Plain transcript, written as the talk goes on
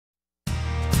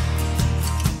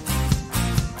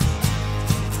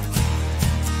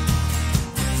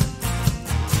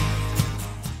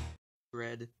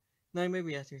Now you may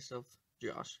be asking yourself,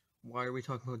 Josh, why are we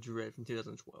talking about Dredd from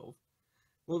 2012?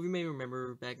 Well, if you may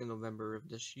remember, back in November of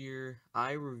this year,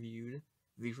 I reviewed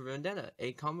V for Vendetta,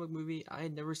 a comic movie I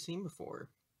had never seen before,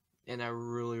 and I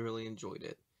really enjoyed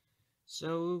it.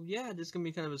 So yeah, this is gonna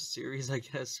be kind of a series, I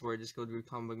guess, where I just go through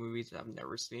comic movies that I've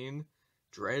never seen.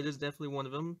 Dredd is definitely one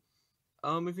of them.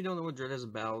 If you don't know what Dredd is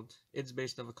about, it's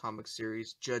based off a comic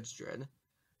series, Judge Dredd,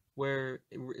 where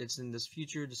it's in this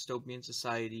future dystopian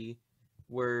society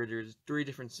where there's three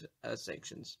different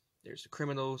sections. There's the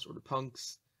criminals or the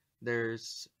punks.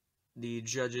 There's the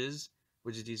judges,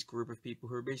 which is these group of people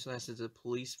who are basically as a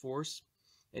police force,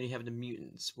 and you have the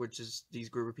mutants, which is these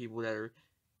group of people that are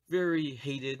very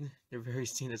hated. They're very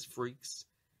seen as freaks.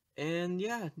 And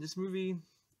yeah, this movie,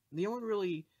 the only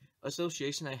really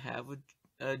association I have with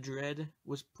Dredd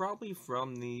was probably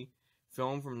from the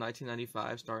film from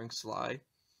 1995 starring Sly,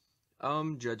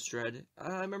 Judge Dredd.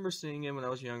 I remember seeing him when I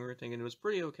was younger, thinking it was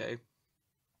pretty okay.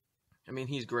 I mean,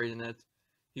 he's great in it.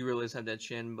 He really does have that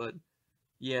chin, but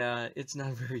yeah, it's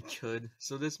not very good.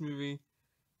 So this movie,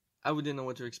 I didn't know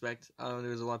what to expect. There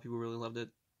was a lot of people who really loved it,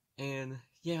 and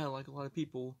yeah, like a lot of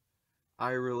people,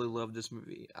 I really loved this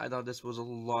movie. I thought this was a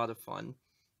lot of fun.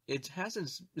 It's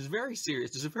very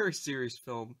serious. It's a very serious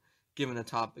film, given the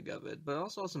topic of it, but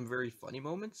also some very funny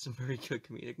moments, some very good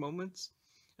comedic moments.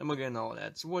 And we'll get into all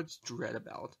that. So what's Dredd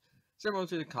about? Similar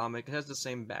to the comic, it has the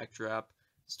same backdrop.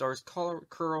 Stars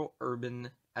Carl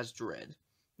Urban as Dredd.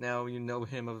 Now, you know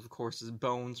him, of course, as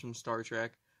Bones from Star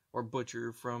Trek, or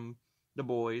Butcher from The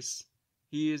Boys.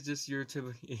 He is just your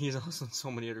typical... He's also in so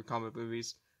many other comic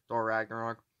movies. Thor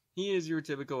Ragnarok. He is your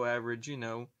typical average,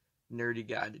 nerdy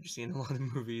guy that you see in a lot of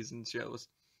movies and shows.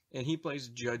 And he plays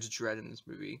Judge Dredd in this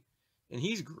movie. And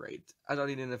he's great. I thought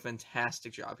he did a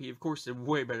fantastic job. He, of course, did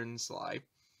way better than Sly,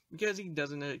 because he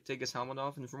doesn't take his helmet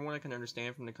off, and from what I can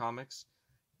understand from the comics,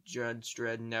 Judge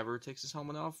Dredd never takes his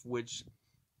helmet off, which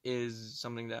is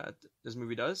something that this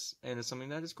movie does, and it's something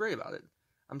that is great about it.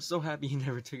 I'm so happy he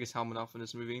never took his helmet off in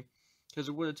this movie, because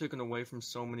it would have taken away from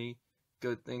so many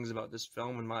good things about this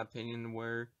film, in my opinion,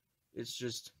 where it's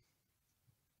just,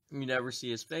 you never see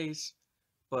his face,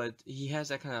 but he has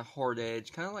that kind of hard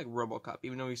edge, kind of like RoboCop,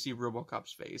 even though you see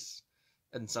RoboCop's face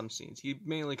in some scenes. He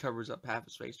mainly covers up half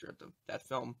his face throughout that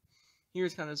film.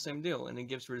 Here's kind of the same deal, and it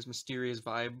gives her this mysterious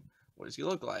vibe. What does he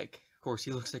look like? Of course,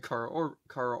 he looks like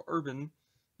Carl Urban.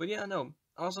 But yeah, no.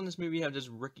 Also in this movie, you have this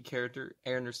rookie character,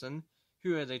 Anderson,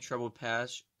 who has a troubled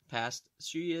past.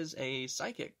 She is a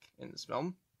psychic in this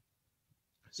film.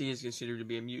 She is considered to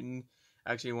be a mutant.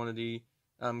 Actually, one of the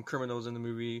criminals in the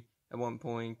movie at one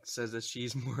point says that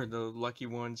she's more of the lucky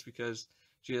ones because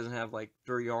she doesn't have like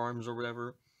 3 arms or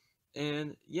whatever.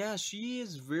 And yeah, she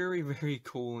is very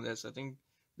cool in this. I think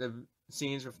the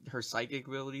scenes of her psychic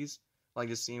abilities, like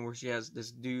the scene where she has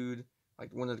this dude,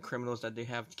 like one of the criminals that they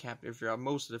have captive throughout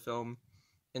most of the film,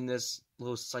 in this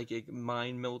little psychic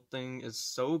mind melt thing, is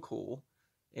so cool,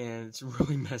 and it's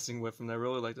really messing with him. I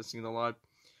really like the scene a lot.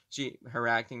 Her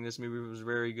acting in this movie was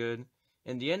very good,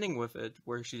 and the ending with it,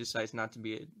 where she decides not to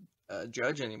be a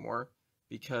judge anymore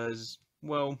because,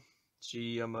 well,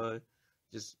 she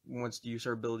just wants to use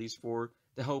her abilities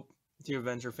to help to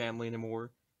avenge her family in a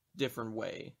more different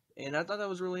way. And I thought that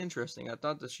was really interesting. I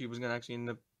thought that she was gonna actually end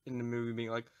up in the movie being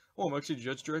like, "Oh, I'm actually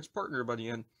Judge Dredd's partner" by the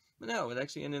end. But no, it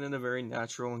actually ended in a very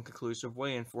natural and conclusive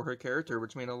way, and for her character,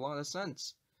 which made a lot of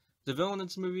sense. The villain in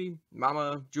this movie,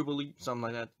 Mama Jubilee, something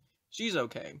like that, she's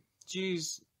okay.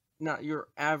 She's not your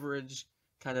average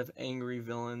kind of angry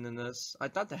villain in this. I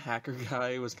thought the hacker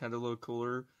guy was kind of a little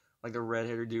cooler, like the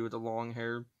red-headed dude with the long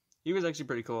hair. He was actually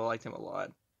pretty cool. I liked him a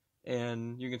lot.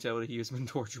 And you can tell that he has been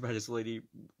tortured by this lady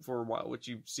for a while, which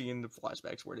you see in the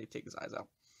flashbacks where they take his eyes out.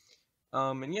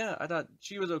 And yeah, I thought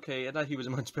she was okay. I thought he was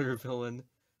a much better villain.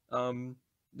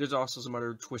 There's also some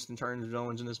other twists and turns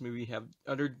villains in this movie. You have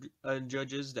other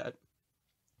judges that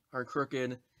are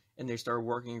crooked, and they start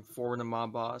working for the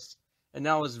mob boss. And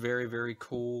that was very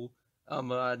cool.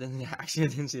 I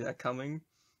didn't see that coming,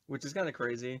 which is kind of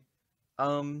crazy.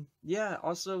 Yeah,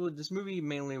 also, this movie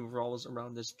mainly revolves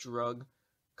around this drug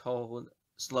called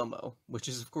slow-mo, which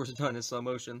is, of course, done in slow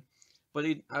motion. But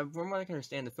from what I can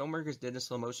understand, the filmmakers did the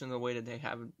slow motion in a way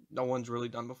that no one's really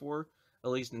done before,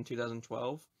 at least in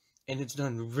 2012. And it's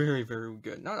done very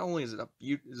good. Not only is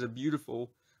it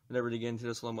beautiful whenever they get into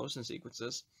the slow motion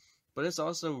sequences, but it's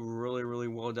also really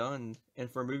well done.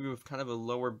 And for a movie with kind of a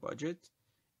lower budget,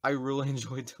 I really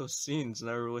enjoyed those scenes,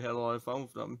 and I really had a lot of fun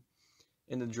with them.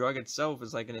 And the drug itself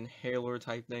is like an inhaler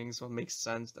type thing, so it makes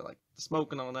sense that like the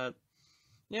smoke and all that.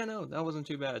 Yeah, no, that wasn't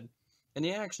too bad. And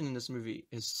the action in this movie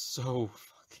is so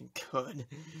fucking good.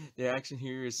 The action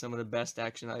here is some of the best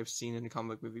action I've seen in a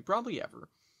comic movie, probably ever.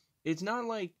 It's not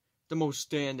like the most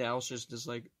standout, just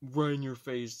like right in your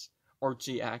face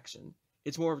artsy action.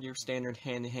 It's more of your standard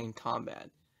hand to hand combat.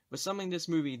 But something this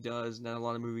movie does that a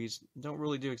lot of movies don't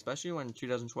really do, especially when in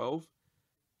 2012,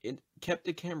 it kept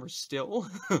the camera still,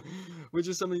 which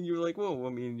is something you were like, whoa, I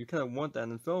mean, you kind of want that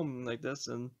in film like this,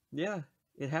 and yeah,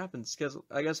 it happens. Because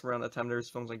I guess around that time there's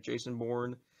films like Jason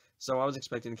Bourne, so I was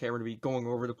expecting the camera to be going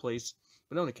over the place,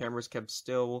 but no, the camera was kept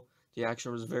still, the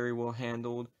action was very well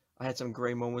handled. I had some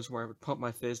great moments where I would pump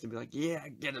my fist and be like, yeah,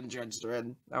 get him, Judge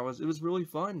Dredd. It was really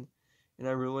fun, and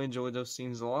I really enjoyed those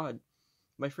scenes a lot.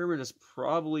 My favorite is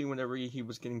probably whenever he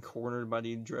was getting cornered by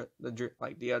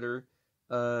the other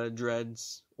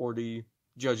dreads or the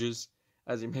judges,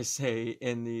 as you may say,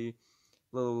 in the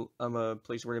little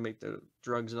place where they make the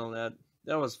drugs and all that.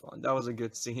 That was fun. That was a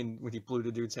good scene when he blew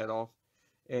the dude's head off,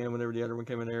 and whenever the other one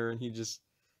came in there and he just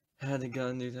had the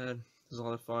gun, dude, it was a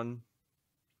lot of fun.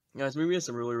 Yeah, this movie has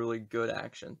some really really good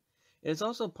action. And it's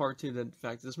also part to the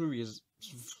fact that this movie is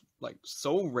like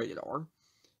so rated R,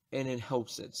 and it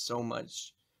helps it so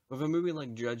much. With a movie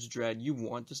like Judge Dredd, you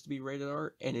want this to be rated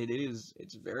R, and it is.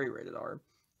 It's very rated R.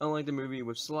 Unlike the movie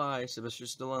with Sly, Sylvester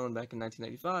Stallone back in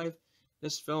 1995,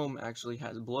 this film actually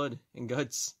has blood and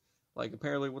guts, like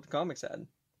apparently what the comics had.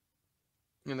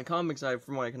 In the comics,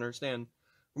 from what I can understand,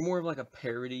 were more of like a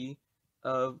parody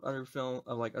of other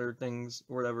things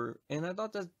or whatever. And I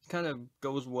thought that kind of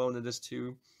goes well into this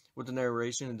too, with the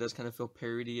narration. It does kind of feel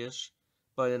parody-ish,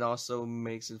 but it also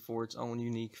makes it for its own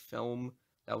unique film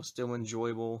that was still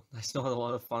enjoyable. I still had a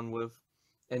lot of fun with,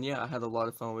 and yeah, I had a lot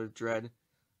of fun with Dredd.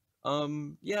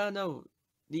 Yeah, no,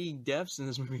 the deaths in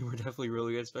this movie were definitely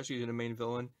really good, especially to the main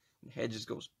villain. The head just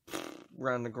goes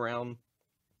around the ground.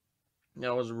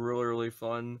 That was really, really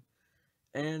fun.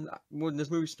 And when this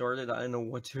movie started, I didn't know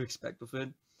what to expect with it.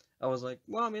 I was like,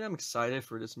 well, I mean, I'm excited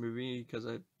for this movie because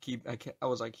I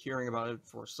was like hearing about it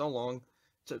for so long.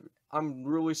 I'm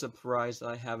really surprised that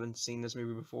I haven't seen this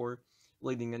movie before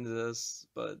leading into this.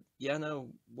 But yeah,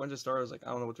 no, when it started, I was like,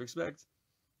 I don't know what to expect.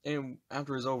 And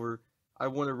after it's over, I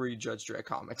want to read Judge Dredd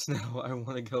comics now. I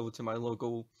want to go to my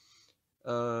local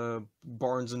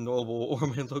Barnes and Noble or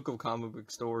my local comic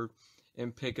book store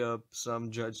and pick up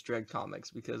some Judge Dredd comics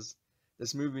because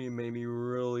this movie made me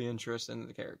really interested in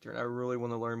the character, and I really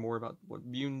want to learn more about what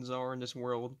mutants are in this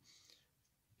world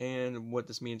and what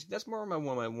this means. That's more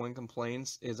one of my one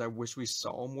complaints is I wish we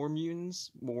saw more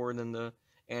mutants more than the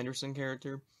Anderson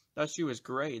character. That she was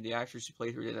great. The actress she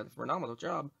played her did a phenomenal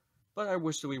job, but I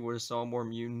wish that we would have saw more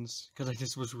mutants because I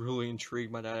just was really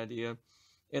intrigued by that idea.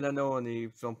 And I know in the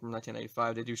film from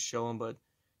 1985 they do show them, but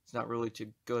it's not really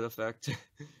to good effect.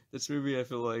 This movie, I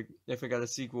feel like, if it got a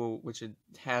sequel, which it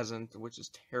hasn't, which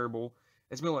is terrible,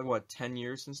 it's been like, what, 10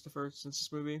 years since this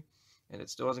movie? And it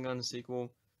still hasn't gotten a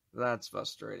sequel? That's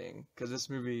frustrating, because this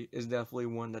movie is definitely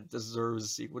one that deserves a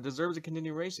sequel. It deserves a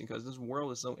continuation, because this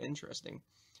world is so interesting.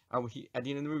 At the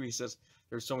end of the movie, he says,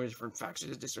 there's so many different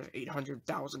factions, there's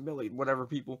 800,000 million, whatever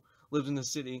people lived in the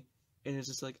city, and it's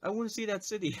just like, I want to see that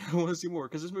city, I want to see more,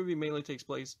 because this movie mainly takes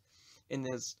place in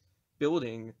this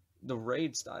building, the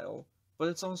raid style, but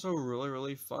it's also really,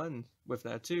 really fun with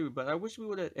that too. But I wish we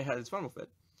would have had its fun with it.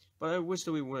 But I wish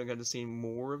that we would have got to see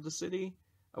more of the city.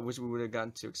 I wish we would have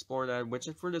gotten to explore that, which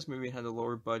for this movie had a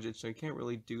lower budget, so you can't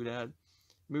really do that.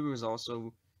 The movie was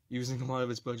also using a lot of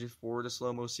its budget for the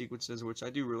slow-mo sequences, which I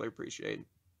do really appreciate.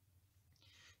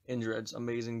 And Dredd's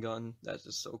amazing gun, that's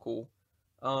just so cool.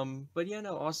 But yeah,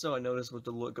 no, also I noticed with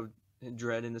the look of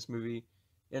Dredd in this movie,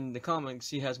 in the comics,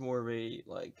 he has more of a,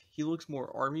 like, he looks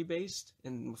more army-based,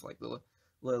 and with, like, the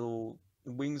little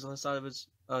wings on the side of his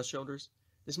shoulders.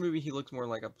 This movie, he looks more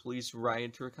like a police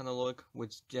rioter kind of look,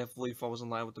 which definitely falls in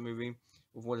line with the movie,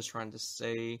 with what it's trying to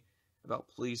say about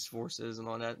police forces and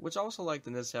all that, which I also liked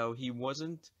in this, how he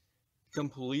wasn't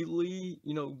completely,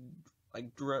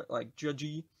 like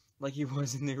judgy, like he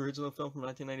was in the original film from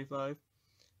 1995.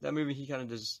 That movie, he kind of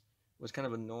just was kind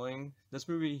of annoying. This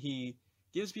movie, he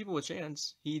gives people a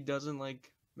chance. He doesn't,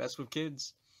 like, mess with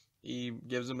kids. He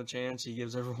gives them a chance. He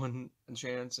gives everyone a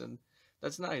chance, and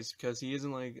that's nice, because he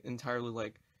isn't, like, entirely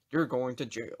like, you're going to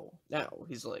jail now.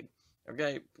 He's like,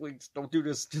 okay, please don't do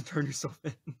this to turn yourself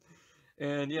in.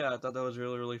 And yeah, I thought that was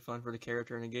really, really fun for the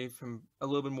character, and it gave him a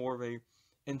little bit more of a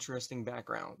interesting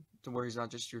background, to where he's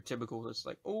not just your typical, just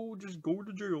like, oh, just go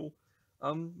to jail.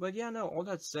 But yeah, no, all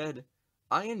that said,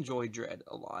 I enjoyed Dredd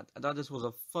a lot. I thought this was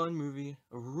a fun movie,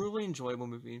 a really enjoyable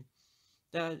movie,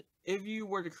 that if you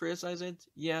were to criticize it,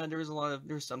 yeah, there's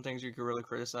some things you could really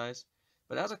criticize,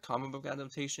 but as a comic book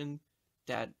adaptation,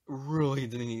 that really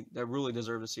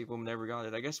deserved a sequel and never got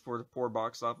it. I guess for the poor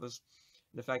box office,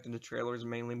 the fact that the trailers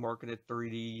mainly marketed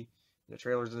 3D, The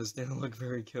trailers just didn't look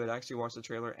very good. I actually watched the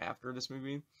trailer after this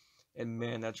movie, and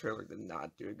man, that trailer did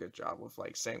not do a good job with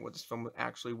like saying what this film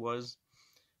actually was.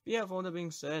 But yeah, with all that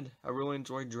being said, I really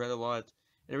enjoyed Dredd a lot.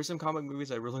 And there were some comic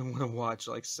movies I really want to watch,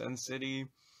 like Sin City,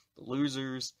 The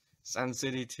Losers, Sin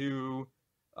City 2.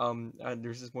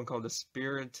 There's this one called The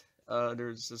Spirit.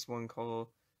 There's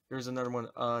another one,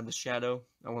 The Shadow.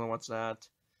 I want to watch that.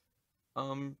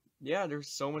 Yeah, there's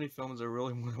so many films I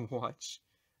really want to watch.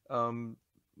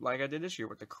 Like I did this year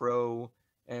with The Crow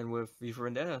and with V for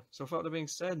Vendetta. So with all that being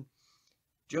said,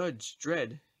 Judge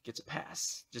Dredd gets a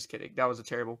pass. Just kidding. That was a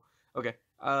terrible. Okay.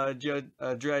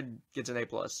 Dredd gets an A+.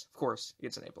 Of course, he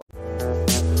gets an A+.